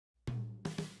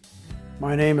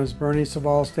My name is Bernie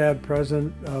Savalstad,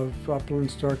 President of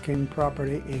Upland Stor-King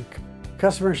Property, Inc.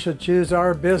 Customers should choose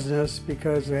our business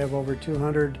because we have over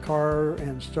 200 car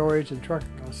and storage and truck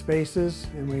spaces,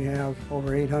 and we have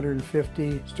over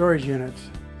 850 storage units.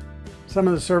 Some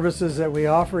of the services that we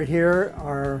offer here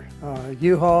are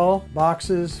U-Haul,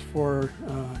 boxes for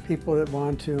people that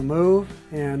want to move,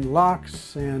 and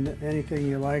locks and anything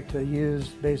you like to use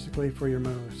basically for your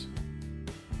moves.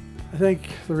 I think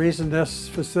the reason this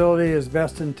facility is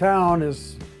best in town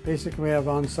is basically we have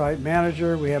on-site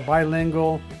manager, we have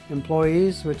bilingual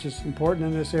employees, which is important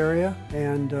in this area,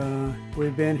 and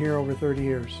we've been here over 30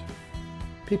 years.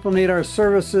 People need our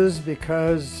services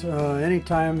because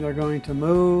anytime they're going to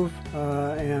move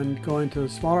and go into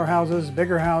smaller houses,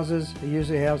 bigger houses, they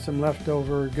usually have some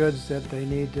leftover goods that they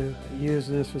need to use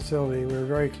in this facility. We're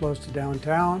very close to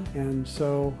downtown, and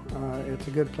so it's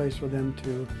a good place for them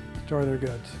to store their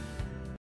goods.